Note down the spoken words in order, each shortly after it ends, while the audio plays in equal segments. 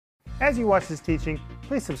As you watch this teaching,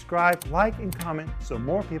 please subscribe, like, and comment so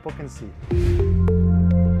more people can see it.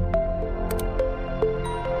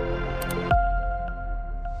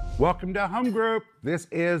 Welcome to Home Group. This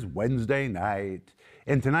is Wednesday night.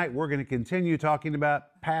 And tonight we're going to continue talking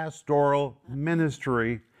about pastoral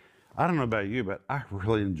ministry. I don't know about you, but I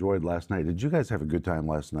really enjoyed last night. Did you guys have a good time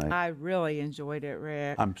last night? I really enjoyed it,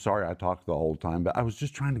 Rick. I'm sorry I talked the whole time, but I was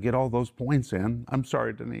just trying to get all those points in. I'm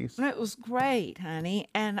sorry, Denise. It was great, honey.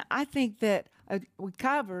 And I think that we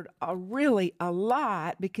covered really a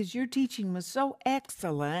lot because your teaching was so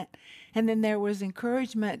excellent. And then there was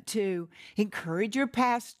encouragement to encourage your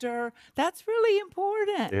pastor. That's really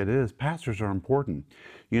important. It is. Pastors are important.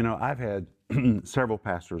 You know, I've had several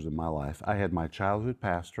pastors in my life. I had my childhood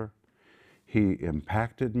pastor. He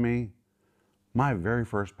impacted me. My very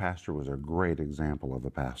first pastor was a great example of a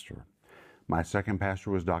pastor. My second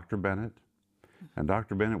pastor was Dr. Bennett. And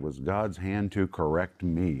Dr. Bennett was God's hand to correct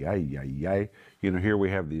me. Ay, ay, ay. You know, here we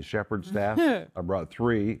have these shepherd staff. I brought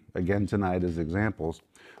three again tonight as examples.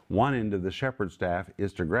 One end of the shepherd staff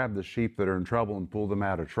is to grab the sheep that are in trouble and pull them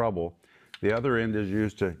out of trouble. The other end is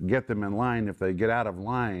used to get them in line if they get out of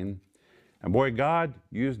line. And boy, God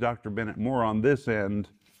used Dr. Bennett more on this end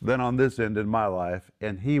than on this end in my life.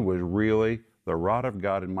 And he was really the rod of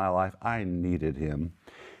God in my life. I needed him.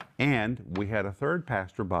 And we had a third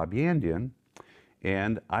pastor, Bob Yandian.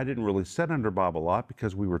 And I didn't really sit under Bob a lot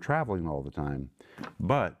because we were traveling all the time.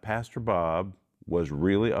 But Pastor Bob was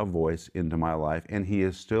really a voice into my life, and he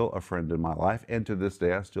is still a friend in my life. And to this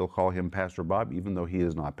day, I still call him Pastor Bob, even though he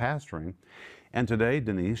is not pastoring. And today,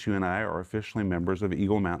 Denise, you and I are officially members of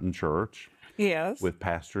Eagle Mountain Church. Yes. With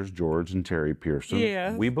Pastors George and Terry Pearson.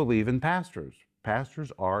 Yes. We believe in pastors.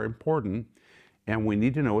 Pastors are important, and we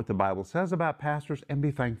need to know what the Bible says about pastors and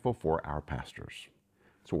be thankful for our pastors.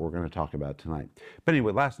 That's what we're going to talk about tonight. But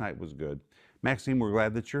anyway, last night was good. Maxime, we're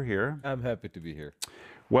glad that you're here. I'm happy to be here.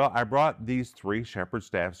 Well, I brought these three shepherd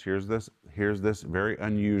staffs. Here's this very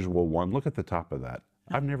unusual one. Look at the top of that.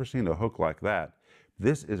 I've never seen a hook like that.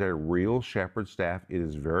 This is a real shepherd staff. It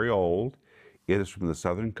is very old. It is from the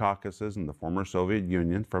Southern Caucasus in the former Soviet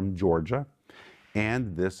Union from Georgia.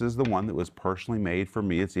 And this is the one that was personally made for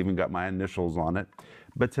me. It's even got my initials on it.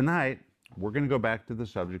 But tonight, we're going to go back to the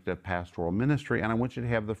subject of pastoral ministry, and I want you to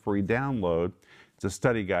have the free download. It's a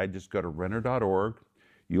study guide. Just go to renner.org.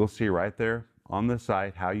 You'll see right there on the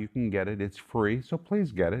site how you can get it. It's free, so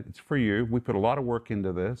please get it. It's for you. We put a lot of work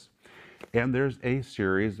into this, and there's a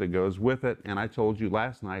series that goes with it, and I told you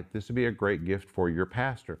last night this would be a great gift for your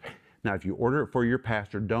pastor. Now, if you order it for your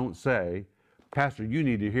pastor, don't say, Pastor, you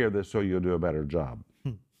need to hear this so you'll do a better job.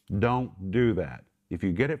 Don't do that. If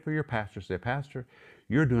you get it for your pastor, say, Pastor,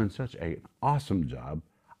 you're doing such an awesome job.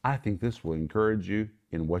 I think this will encourage you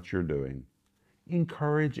in what you're doing.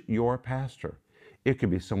 Encourage your pastor. It could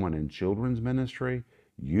be someone in children's ministry,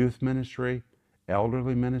 youth ministry,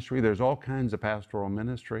 elderly ministry. There's all kinds of pastoral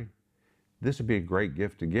ministry. This would be a great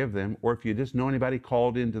gift to give them. Or if you just know anybody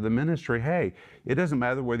called into the ministry, hey, it doesn't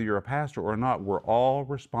matter whether you're a pastor or not. We're all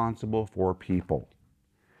responsible for people.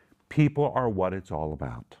 People are what it's all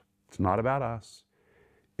about. It's not about us.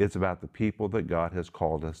 It's about the people that God has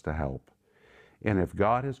called us to help. And if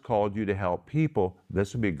God has called you to help people,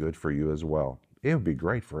 this would be good for you as well. It would be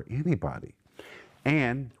great for anybody.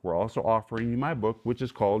 And we're also offering you my book, which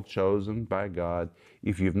is called Chosen by God.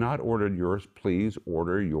 If you've not ordered yours, please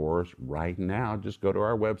order yours right now. Just go to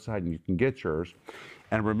our website and you can get yours.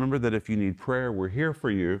 And remember that if you need prayer, we're here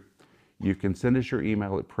for you. You can send us your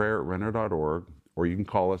email at prayer@renner.org, or you can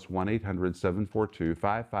call us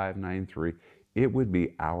 1-800-742-5593. It would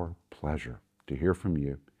be our pleasure to hear from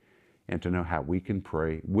you and to know how we can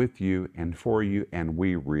pray with you and for you, and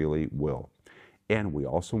we really will. And we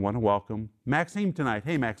also want to welcome Maxime tonight.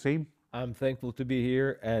 Hey, Maxime. I'm thankful to be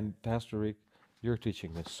here, and Pastor Rick, your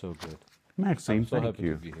teaching is so good. Maxime, I'm so thank happy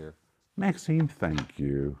you. to be here. Maxime, thank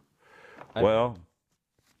you. Well,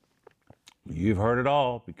 you've heard it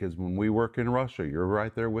all, because when we work in Russia, you're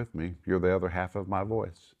right there with me. You're the other half of my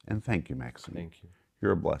voice. And thank you, Maxime. Thank you.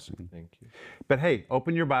 You're a blessing. Thank you. But hey,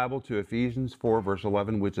 open your Bible to Ephesians 4, verse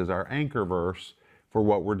 11, which is our anchor verse for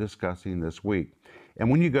what we're discussing this week. And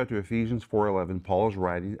when you go to Ephesians 4:11, Paul is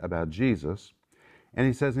writing about Jesus, and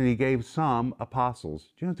he says, and he gave some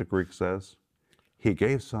apostles. Do you know what the Greek says? He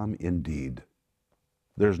gave some indeed.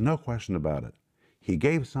 There's no question about it. He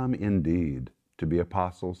gave some indeed to be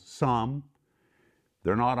apostles. Some,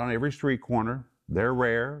 they're not on every street corner. They're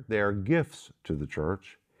rare. They are gifts to the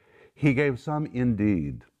church. He gave some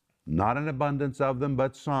indeed, not an abundance of them,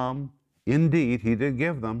 but some. Indeed, he did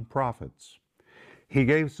give them prophets. He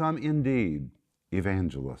gave some indeed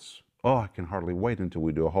evangelists. Oh, I can hardly wait until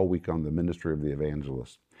we do a whole week on the ministry of the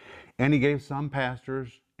evangelist. And he gave some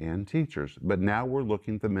pastors and teachers. But now we're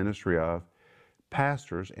looking at the ministry of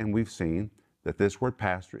pastors, and we've seen that this word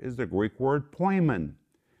pastor is the Greek word poimen.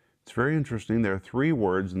 It's very interesting. There are three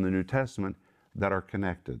words in the New Testament that are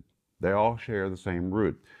connected. They all share the same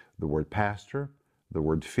root. The word pastor, the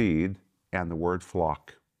word feed, and the word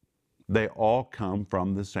flock. They all come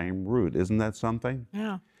from the same root. Isn't that something?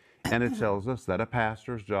 Yeah. And it tells us that a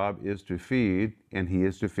pastor's job is to feed, and he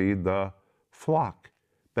is to feed the flock.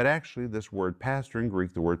 But actually, this word pastor in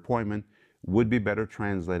Greek, the word poimen, would be better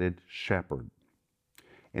translated shepherd.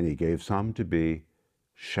 And he gave some to be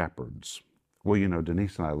shepherds. Well, you know,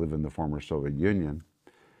 Denise and I live in the former Soviet Union,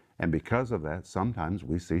 and because of that, sometimes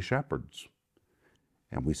we see shepherds.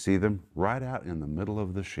 And we see them right out in the middle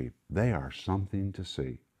of the sheep. They are something to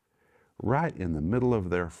see. Right in the middle of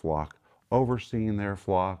their flock, overseeing their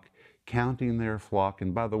flock, counting their flock.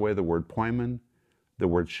 And by the way, the word poimen, the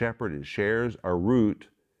word shepherd, it shares a root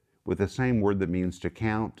with the same word that means to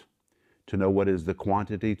count, to know what is the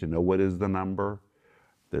quantity, to know what is the number.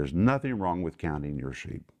 There's nothing wrong with counting your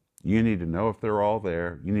sheep. You need to know if they're all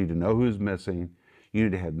there. You need to know who's missing. You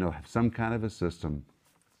need to have some kind of a system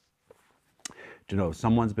to know if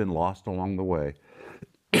someone's been lost along the way.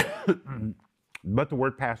 But the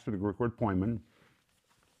word pastor, the Greek word poimen,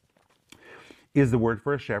 is the word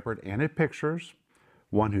for a shepherd, and it pictures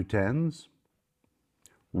one who tends,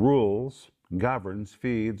 rules, governs,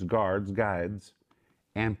 feeds, guards, guides,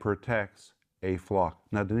 and protects a flock.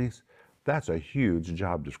 Now, Denise, that's a huge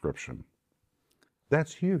job description.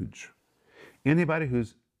 That's huge. Anybody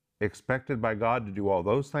who's expected by God to do all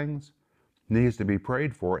those things needs to be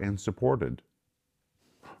prayed for and supported.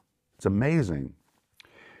 It's amazing.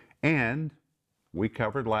 And we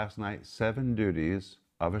covered last night 7 duties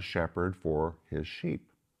of a shepherd for his sheep.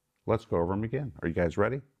 Let's go over them again. Are you guys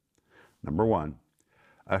ready? Number 1,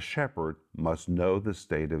 a shepherd must know the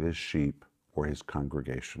state of his sheep or his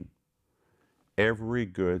congregation. Every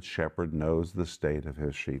good shepherd knows the state of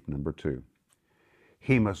his sheep. Number 2,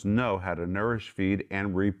 he must know how to nourish, feed,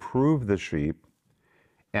 and reprove the sheep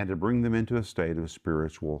and to bring them into a state of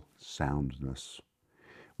spiritual soundness.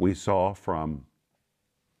 We saw from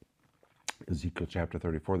Ezekiel chapter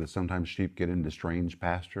 34 that sometimes sheep get into strange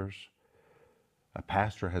pastures. A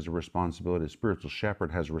pastor has a responsibility, a spiritual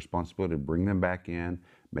shepherd has a responsibility to bring them back in,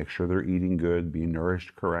 make sure they're eating good, being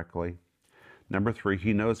nourished correctly. Number 3,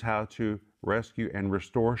 he knows how to rescue and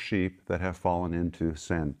restore sheep that have fallen into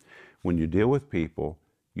sin. When you deal with people,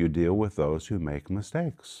 you deal with those who make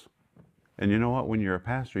mistakes. And you know what? When you're a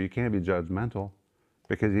pastor, you can't be judgmental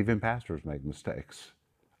because even pastors make mistakes.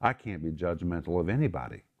 I can't be judgmental of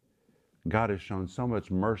anybody. God has shown so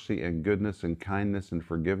much mercy and goodness and kindness and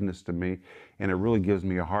forgiveness to me, and it really gives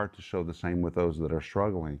me a heart to show the same with those that are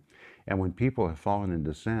struggling. And when people have fallen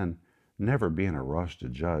into sin, never be in a rush to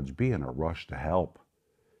judge, be in a rush to help.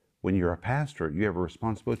 When you're a pastor, you have a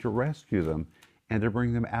responsibility to rescue them and to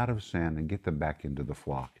bring them out of sin and get them back into the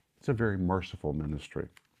flock. It's a very merciful ministry.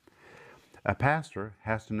 A pastor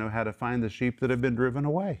has to know how to find the sheep that have been driven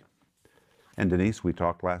away. And Denise, we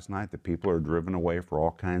talked last night that people are driven away for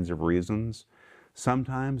all kinds of reasons.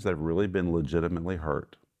 Sometimes they've really been legitimately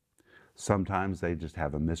hurt. Sometimes they just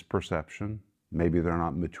have a misperception. Maybe they're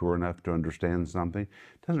not mature enough to understand something.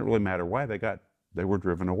 It doesn't really matter why they were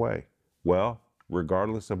driven away. Well,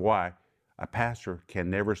 regardless of why, a pastor can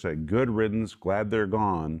never say, good riddance, glad they're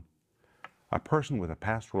gone. A person with a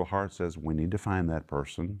pastoral heart says, we need to find that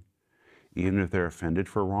person. Even if they're offended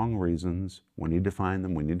for wrong reasons, we need to find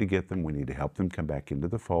them, we need to get them, we need to help them come back into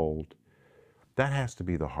the fold. That has to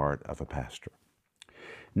be the heart of a pastor.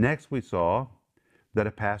 Next, we saw that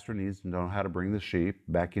a pastor needs to know how to bring the sheep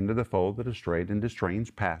back into the fold that have strayed into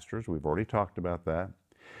strange pastures. We've already talked about that.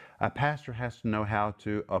 A pastor has to know how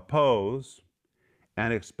to oppose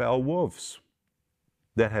and expel wolves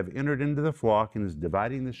that have entered into the flock and is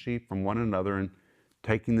dividing the sheep from one another and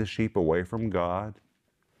taking the sheep away from God.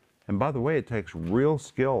 And by the way, it takes real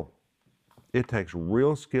skill. It takes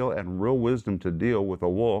real skill and real wisdom to deal with a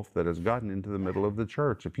wolf that has gotten into the middle of the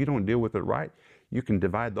church. If you don't deal with it right, you can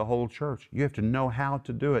divide the whole church. You have to know how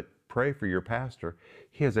to do it. Pray for your pastor.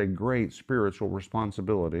 He has a great spiritual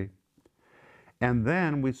responsibility. And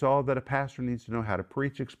then we saw that a pastor needs to know how to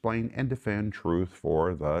preach, explain, and defend truth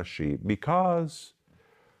for the sheep, because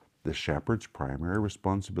the shepherd's primary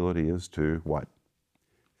responsibility is to what?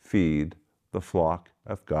 Feed the flock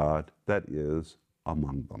of God that is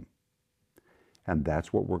among them. And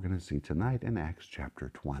that's what we're going to see tonight in Acts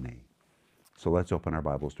chapter 20. So let's open our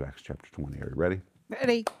Bibles to Acts chapter 20. Are you ready?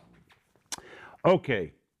 Ready.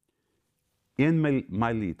 Okay. In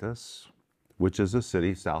Miletus, which is a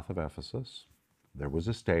city south of Ephesus, there was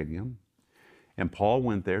a stadium, And Paul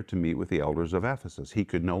went there to meet with the elders of Ephesus. He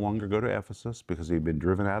could no longer go to Ephesus because he'd been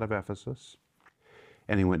driven out of Ephesus.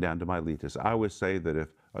 And he went down to Miletus. I always say that if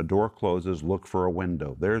a door closes, look for a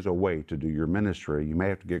window. There's a way to do your ministry. You may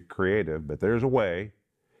have to get creative, but there's a way.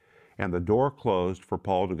 And the door closed for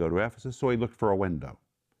Paul to go to Ephesus, so he looked for a window.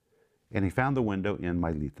 And he found the window in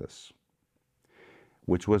Miletus,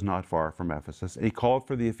 which was not far from Ephesus. And he called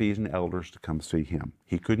for the Ephesian elders to come see him.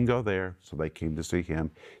 He couldn't go there, so they came to see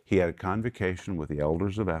him. He had a convocation with the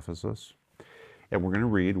elders of Ephesus. And we're going to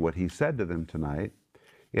read what he said to them tonight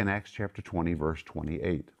in Acts chapter 20, verse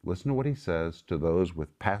 28. Listen to what he says to those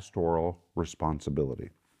with pastoral responsibility.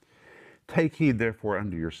 Take heed, therefore,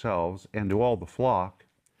 unto yourselves and to all the flock,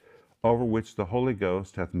 over which the Holy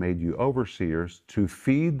Ghost hath made you overseers, to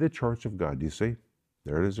feed the church of God. Do you see?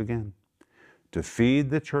 There it is again. To feed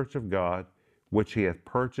the church of God, which he hath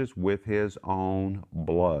purchased with his own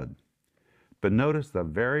blood. But notice the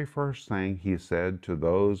very first thing he said to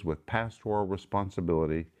those with pastoral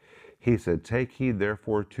responsibility. He said, take heed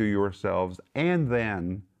therefore to yourselves and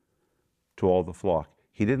then to all the flock.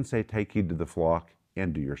 He didn't say take heed to the flock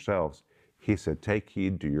and to yourselves. He said take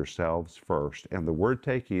heed to yourselves first. And the word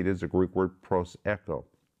take heed is the Greek word proseko.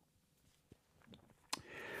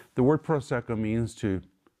 The word proseko means to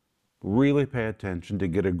really pay attention, to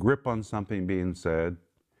get a grip on something being said,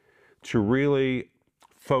 to really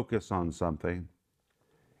focus on something.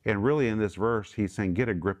 And really in this verse, he's saying, get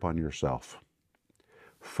a grip on yourself.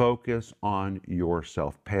 Focus on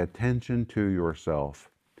yourself. Pay attention to yourself.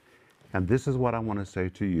 And this is what I want to say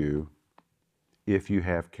to you. If you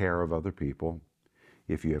have care of other people,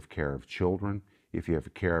 if you have care of children, if you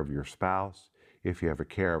have care of your spouse, if you have a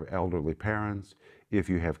care of elderly parents, if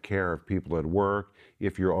you have care of people at work,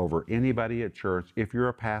 if you're over anybody at church, if you're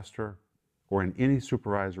a pastor or in any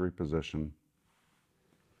supervisory position,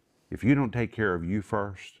 if you don't take care of you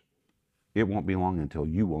first, it won't be long until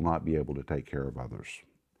you will not be able to take care of others.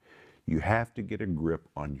 You have to get a grip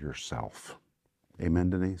on yourself. Amen,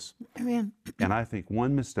 Denise? Amen. And I think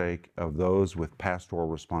one mistake of those with pastoral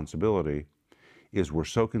responsibility is we're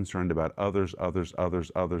so concerned about others,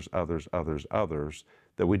 that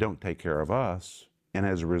we don't take care of us. And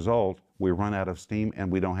as a result, we run out of steam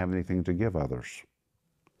and we don't have anything to give others.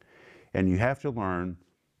 And you have to learn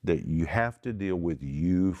that you have to deal with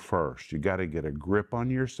you first. You got to get a grip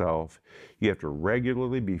on yourself. You have to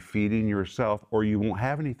regularly be feeding yourself or you won't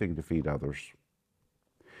have anything to feed others.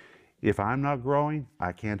 If I'm not growing,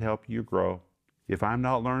 I can't help you grow. If I'm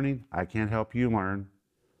not learning, I can't help you learn.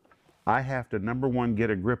 I have to, number one, get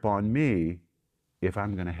a grip on me if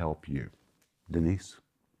I'm going to help you. Denise?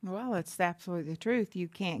 Well, it's absolutely the truth. You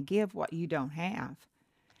can't give what you don't have.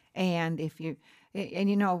 And if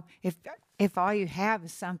all you have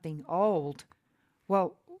is something old,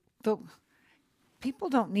 well, people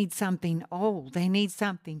don't need something old. They need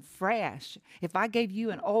something fresh. If I gave you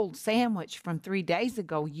an old sandwich from 3 days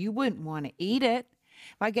ago, you wouldn't want to eat it.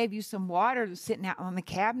 If I gave you some water that's sitting out on the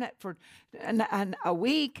cabinet for a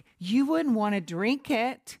week, you wouldn't want to drink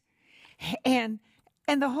it. And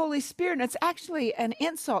the Holy Spirit, and it's actually an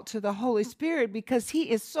insult to the Holy Spirit because he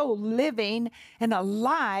is so living and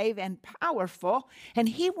alive and powerful, and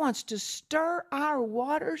he wants to stir our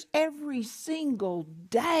waters every single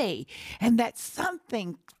day, and that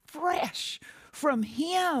something fresh from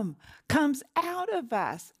him comes out of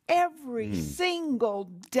us every single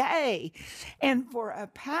day. And for a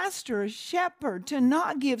pastor, a shepherd, to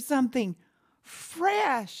not give something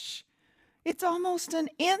fresh, it's almost an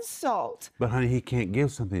insult. But honey, he can't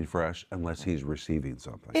give something fresh unless he's receiving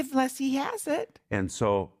something. Unless he has it. And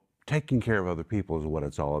so taking care of other people is what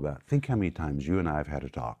it's all about. Think how many times you and I have had a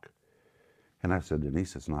talk. And I've said,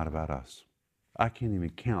 Denise, it's not about us. I can't even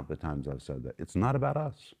count the times I've said that. It's not about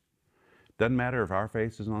us. Doesn't matter if our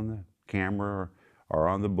face is on the camera or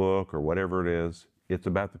on the book or whatever it is. It's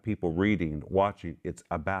about the people reading, watching. It's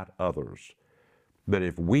about others. But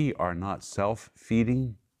if we are not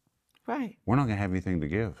self-feeding, right, we're not going to have anything to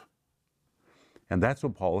give. And that's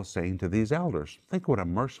what Paul is saying to these elders. Think what a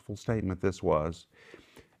merciful statement this was.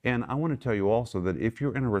 And I want to tell you also that if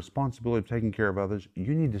you're in a responsibility of taking care of others,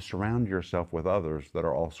 you need to surround yourself with others that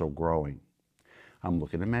are also growing. I'm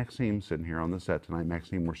looking at Maxime sitting here on the set tonight.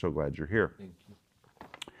 Maxime, we're so glad you're here. Thank you.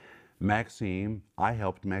 Maxime, I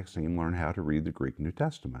helped Maxime learn how to read the Greek New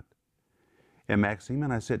Testament. And Maxime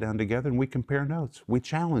and I sit down together and we compare notes. We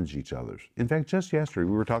challenge each other. In fact, just yesterday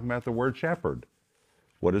we were talking about the word shepherd.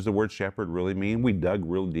 What does the word shepherd really mean? We dug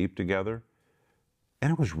real deep together.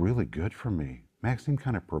 And it was really good for me. Maxime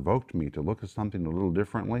kind of provoked me to look at something a little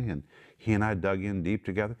differently, and he and I dug in deep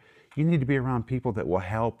together. You need to be around people that will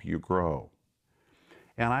help you grow.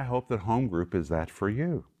 And I hope that home group is that for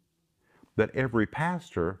you. that every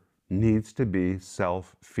pastor needs to be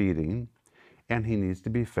self-feeding and he needs to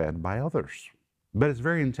be fed by others. But it's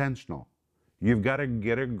very intentional. You've got to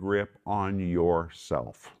get a grip on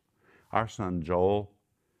yourself. Our son Joel,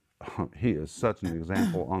 he is such an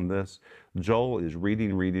example on this. Joel is reading.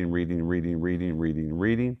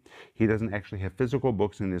 He doesn't actually have physical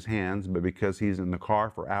books in his hands, but because he's in the car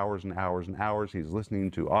for hours and hours and hours, he's listening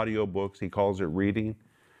to audiobooks. He calls it reading.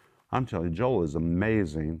 I'm telling you, Joel is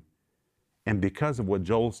amazing. And because of what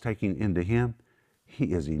Joel's taking into him, he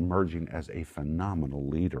is emerging as a phenomenal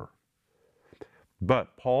leader.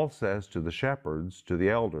 But Paul says to the shepherds, to the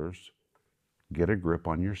elders, get a grip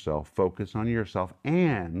on yourself, focus on yourself,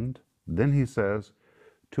 and then he says,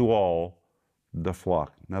 to all the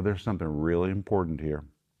flock. Now there's something really important here,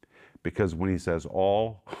 because when he says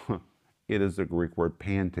all, it is the Greek word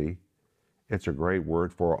panti. It's a great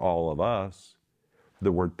word for all of us.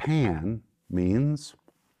 The word pan means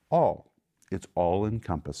all. It's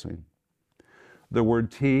all-encompassing. The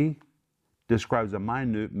word T describes a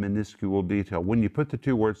minute, minuscule detail. When you put the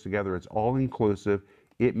two words together, it's all-inclusive.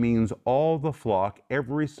 It means all the flock,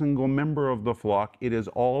 every single member of the flock. It is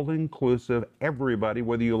all-inclusive, everybody,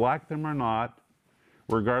 whether you like them or not,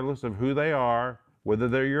 regardless of who they are, whether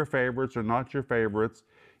they're your favorites or not your favorites.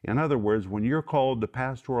 In other words, when you're called to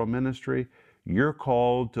pastoral ministry, you're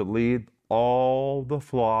called to lead all the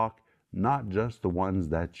flock, not just the ones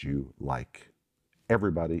that you like.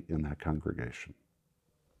 Everybody in that congregation.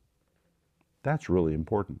 That's really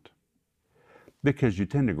important, because you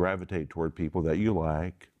tend to gravitate toward people that you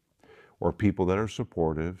like or people that are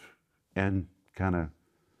supportive, and kind of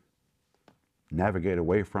navigate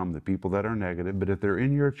away from the people that are negative. But if they're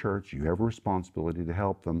in your church, you have a responsibility to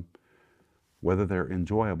help them, whether they're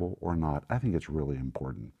enjoyable or not. I think it's really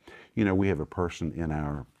important. You know, we have a person in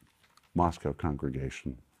our Moscow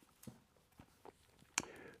congregation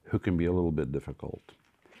who can be a little bit difficult.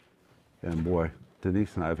 And boy,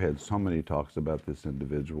 Denise and I have had so many talks about this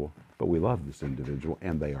individual, but we love this individual,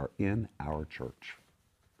 and they are in our church.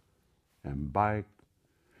 And by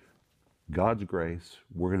God's grace,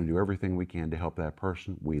 we're going to do everything we can to help that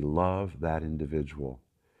person. We love that individual.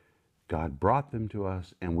 God brought them to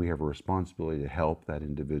us, and we have a responsibility to help that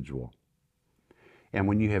individual. And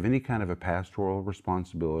when you have any kind of a pastoral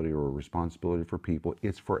responsibility or a responsibility for people,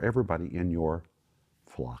 it's for everybody in your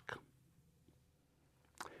flock.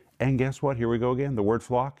 And guess what? Here we go again. The word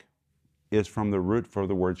flock is from the root for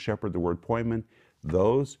the word shepherd, the word poimen,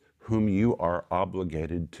 those whom you are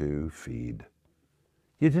obligated to feed.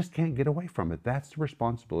 You just can't get away from it. That's the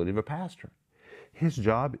responsibility of a pastor. His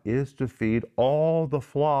job is to feed all the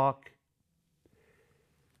flock.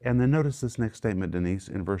 And then notice this next statement, Denise,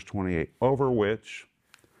 in verse 28, over which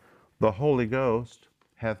the Holy Ghost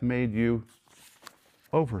hath made you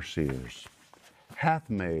overseers.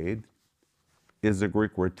 Hath made is the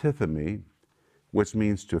Greek word tithemi, which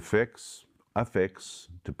means to fix, affix,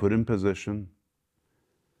 to put in position.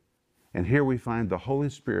 And here we find the Holy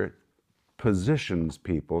Spirit positions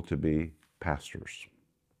people to be pastors.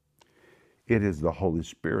 It is the Holy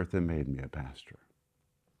Spirit that made me a pastor.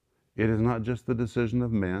 It is not just the decision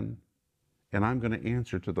of men, and I'm going to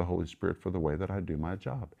answer to the Holy Spirit for the way that I do my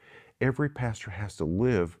job. Every pastor has to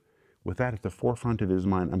live with that at the forefront of his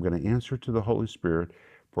mind. I'm going to answer to the Holy Spirit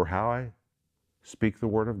for how I speak the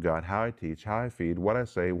Word of God, how I teach, how I feed, what I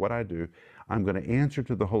say, what I do. I'm going to answer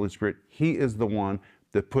to the Holy Spirit. He is the one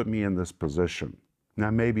that put me in this position. Now,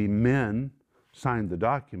 maybe men signed the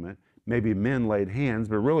document, maybe men laid hands,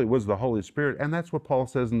 but really it was the Holy Spirit. And that's what Paul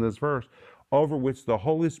says in this verse, over which the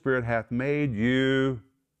Holy Spirit hath made you,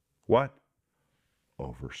 what?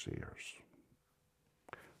 Overseers.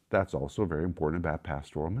 That's also very important about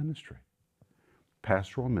pastoral ministry.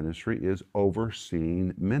 Pastoral ministry is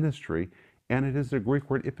overseeing ministry, and it is the Greek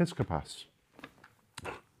word episkopos.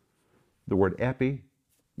 The word epi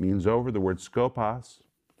means over. The word skopos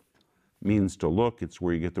means to look. It's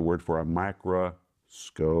where you get the word for a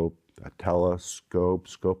microscope, a telescope,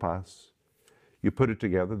 skopos. You put it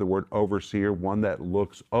together, the word overseer, one that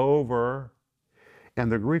looks over.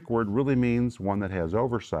 And the Greek word really means one that has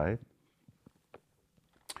oversight.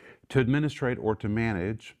 To administrate or to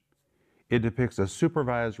manage, it depicts a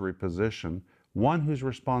supervisory position, one whose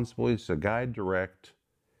responsibility is to guide, direct,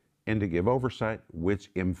 and to give oversight, which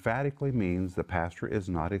emphatically means the pastor is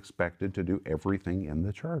not expected to do everything in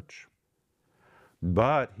the church.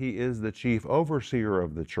 But he is the chief overseer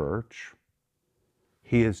of the church.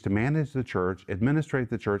 He is to manage the church, administrate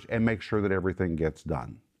the church, and make sure that everything gets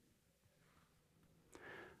done.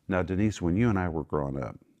 Now, Denise, when you and I were growing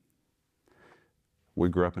up, we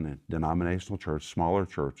grew up in a denominational church, smaller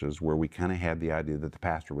churches, where we kind of had the idea that the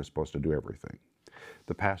pastor was supposed to do everything.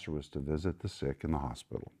 The pastor was to visit the sick in the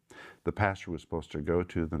hospital. The pastor was supposed to go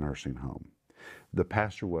to the nursing home. The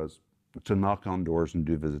pastor was to knock on doors and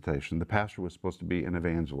do visitation. The pastor was supposed to be an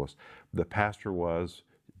evangelist. The pastor was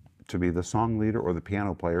to be the song leader or the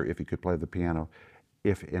piano player if he could play the piano.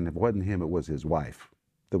 And if it wasn't him, it was his wife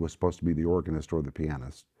that was supposed to be the organist or the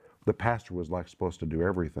pianist. The pastor was like supposed to do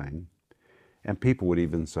everything. And people would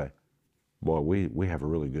even say, boy, we have a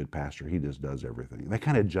really good pastor. He just does everything. They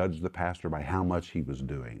kind of judged the pastor by how much he was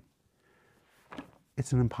doing.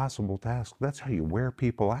 It's an impossible task. That's how you wear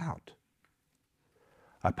people out.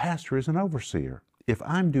 A pastor is an overseer. If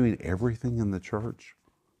I'm doing everything in the church,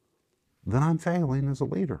 then I'm failing as a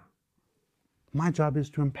leader. My job is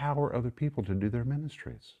to empower other people to do their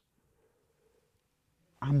ministries.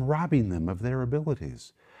 I'm robbing them of their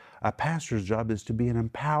abilities. A pastor's job is to be an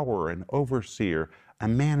empowerer, an overseer, a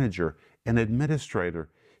manager, an administrator.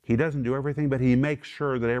 He doesn't do everything, but he makes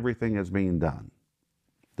sure that everything is being done.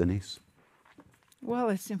 Denise? Well,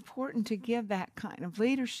 it's important to give that kind of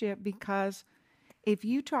leadership, because if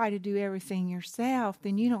you try to do everything yourself,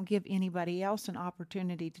 then you don't give anybody else an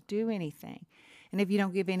opportunity to do anything. And if you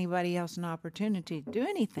don't give anybody else an opportunity to do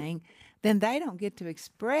anything, then they don't get to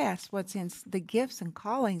express what's in the gifts and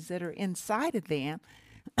callings that are inside of them.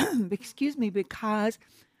 Excuse me, because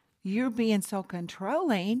you're being so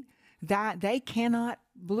controlling that they cannot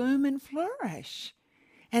bloom and flourish.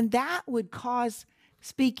 And that would cause,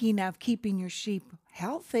 speaking of keeping your sheep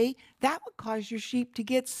healthy, that would cause your sheep to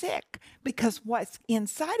get sick, because what's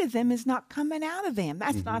inside of them is not coming out of them.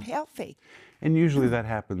 That's not healthy. And usually that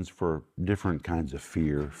happens for different kinds of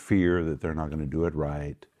fear. Fear that they're not going to do it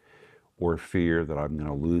right, or fear that I'm going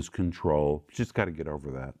to lose control. You just got to get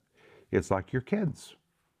over that. It's like your kids.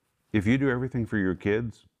 If you do everything for your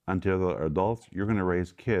kids until they're adults, you're going to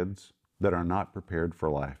raise kids that are not prepared for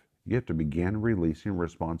life. You have to begin releasing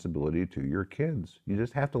responsibility to your kids. You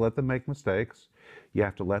just have to let them make mistakes. You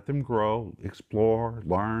have to let them grow, explore,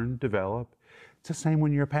 learn, develop. It's the same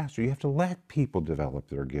when you're a pastor. You have to let people develop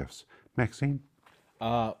their gifts. Maxine?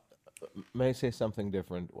 May I say something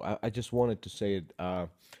different? I just wanted to say it.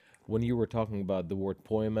 When you were talking about the word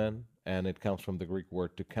poimen, and it comes from the Greek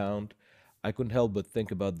word to count, I couldn't help but think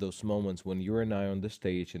about those moments when you and I are on the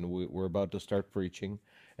stage and we're about to start preaching,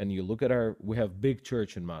 and you look at we have big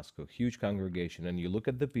church in Moscow, huge congregation, and you look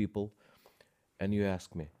at the people, and you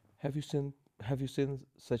ask me, have you seen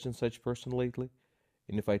such and such person lately?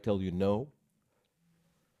 And if I tell you no,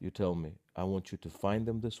 you tell me, I want you to find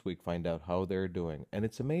them this week, find out how they're doing. And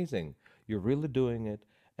it's amazing. You're really doing it.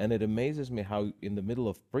 And it amazes me how in the middle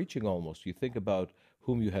of preaching almost, you think about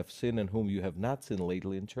whom you have seen and whom you have not seen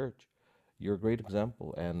lately in church. You're a great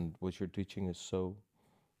example, and what you're teaching is so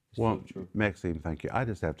true. Maxine, thank you. I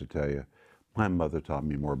just have to tell you, my mother taught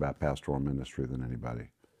me more about pastoral ministry than anybody.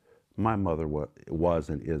 My mother was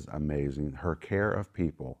and is amazing. Her care of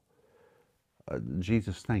people.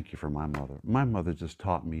 Jesus, thank you for my mother. My mother just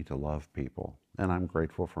taught me to love people, and I'm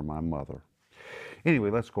grateful for my mother. Anyway,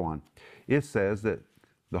 let's go on. It says that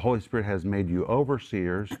the Holy Spirit has made you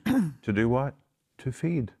overseers to do what? To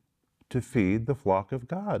feed the flock of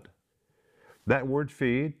God. That word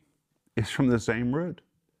feed is from the same root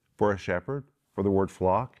for a shepherd, for the word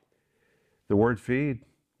flock. The word feed,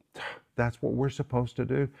 that's what we're supposed to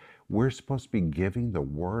do. We're supposed to be giving the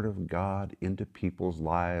Word of God into people's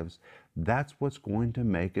lives. That's what's going to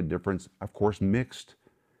make a difference, of course, mixed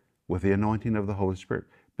with the anointing of the Holy Spirit.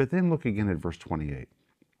 But then look again at verse 28.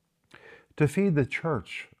 To feed the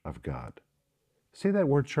church of God. See that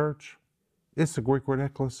word church? It's the Greek word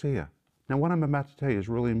ekklesia. Now, what I'm about to tell you is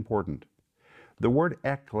really important. The word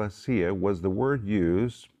ekklesia was the word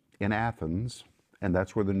used in Athens, and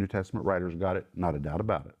that's where the New Testament writers got it, not a doubt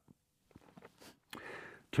about it,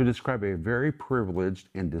 to describe a very privileged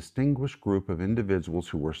and distinguished group of individuals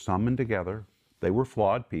who were summoned together. They were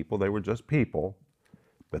flawed people, they were just people,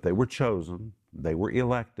 but they were chosen, they were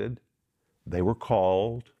elected, they were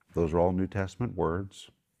called. Those are all New Testament words.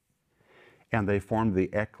 And they formed the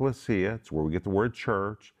ekklesia. It's where we get the word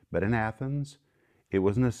church. But in Athens, it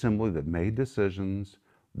was an assembly that made decisions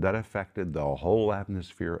that affected the whole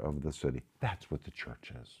atmosphere of the city. That's what the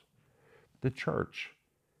church is. The church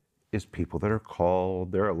is people that are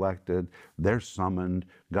called, they're elected, they're summoned.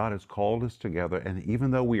 God has called us together. And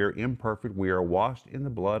even though we are imperfect, we are washed in the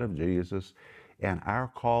blood of Jesus. And our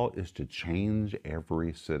call is to change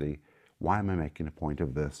every city. Why am I making a point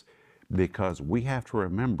of this? Because we have to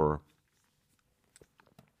remember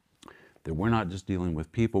that we're not just dealing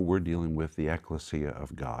with people, we're dealing with the ecclesia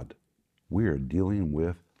of God. We are dealing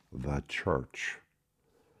with the church.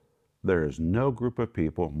 There is no group of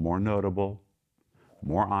people more notable,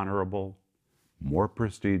 more honorable, more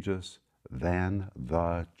prestigious than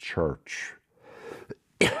the church.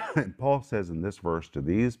 And Paul says in this verse to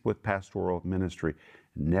these with pastoral ministry,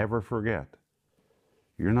 never forget,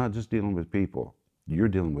 you're not just dealing with people, you're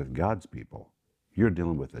dealing with God's people. You're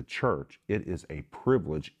dealing with the church. It is a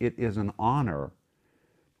privilege, it is an honor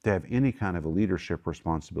to have any kind of a leadership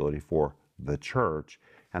responsibility for the church.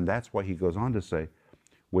 And that's why he goes on to say,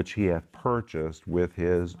 which he hath purchased with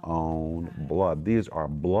his own blood. These are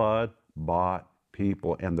blood-bought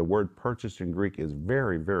people. And the word purchased in Greek is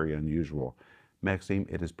very, very unusual. Maxime,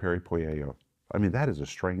 it is peripoieo. I mean, that is a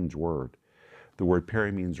strange word. The word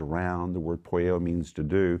peri means around, the word poieo means to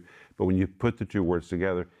do. But when you put the two words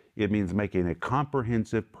together, it means making a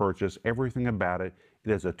comprehensive purchase, everything about it.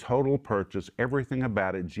 It is a total purchase, everything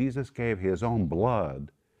about it. Jesus gave his own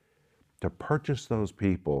blood to purchase those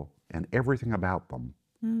people and everything about them.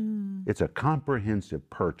 It's a comprehensive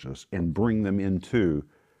purchase and bring them into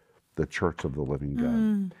the church of the living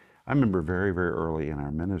God. I remember very, very early in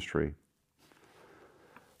our ministry,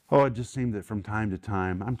 it just seemed that from time to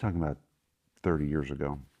time, I'm talking about 30 years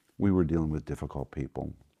ago, we were dealing with difficult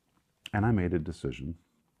people. And I made a decision.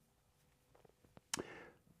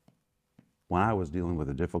 When I was dealing with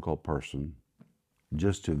a difficult person,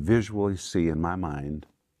 just to visually see in my mind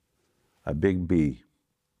a big B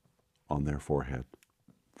on their forehead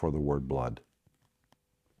for the word blood.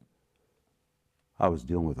 I was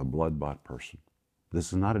dealing with a blood-bought person. This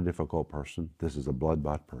is not a difficult person. This is a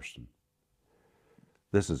blood-bought person.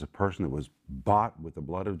 This is a person that was bought with the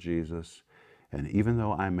blood of Jesus. And even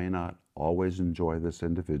though I may not always enjoy this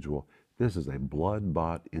individual, this is a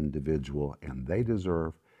blood-bought individual, and they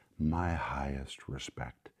deserve my highest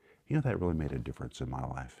respect. You know, that really made a difference in my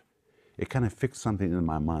life. It kind of fixed something in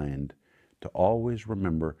my mind to always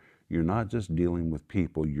remember you're not just dealing with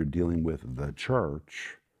people, you're dealing with the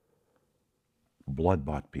church,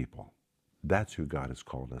 blood-bought people. That's who God has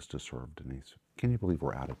called us to serve, Denise. Can you believe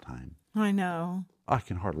we're out of time? I know. I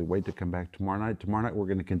can hardly wait to come back tomorrow night. Tomorrow night we're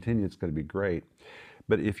going to continue. It's going to be great.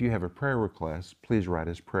 But if you have a prayer request, please write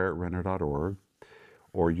us prayer@renner.org,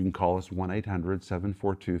 or you can call us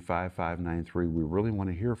 1-800-742-5593. We really want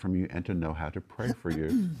to hear from you and to know how to pray for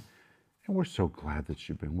you. And we're so glad that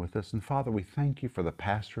you've been with us. And Father, we thank you for the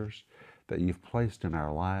pastors that you've placed in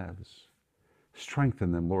our lives.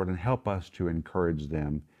 Strengthen them, Lord, and help us to encourage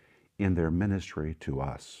them in their ministry to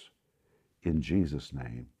us. In Jesus'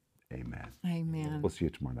 name, amen. Amen. We'll see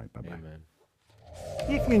you tomorrow night. Bye-bye. Amen.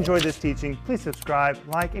 If you enjoyed this teaching, please subscribe,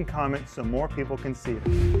 like, and comment so more people can see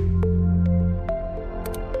it.